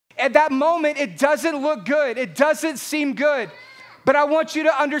at that moment, it doesn't look good. It doesn't seem good. But I want you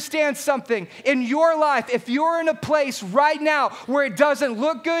to understand something. In your life, if you're in a place right now where it doesn't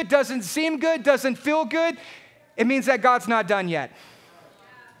look good, doesn't seem good, doesn't feel good, it means that God's not done yet.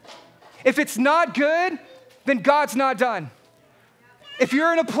 If it's not good, then God's not done. If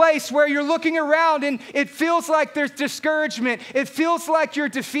you're in a place where you're looking around and it feels like there's discouragement, it feels like you're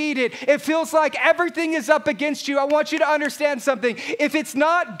defeated, it feels like everything is up against you, I want you to understand something. If it's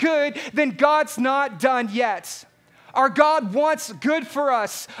not good, then God's not done yet. Our God wants good for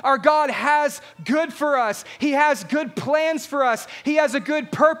us. Our God has good for us. He has good plans for us. He has a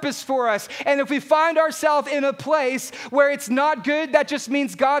good purpose for us. And if we find ourselves in a place where it's not good, that just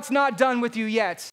means God's not done with you yet.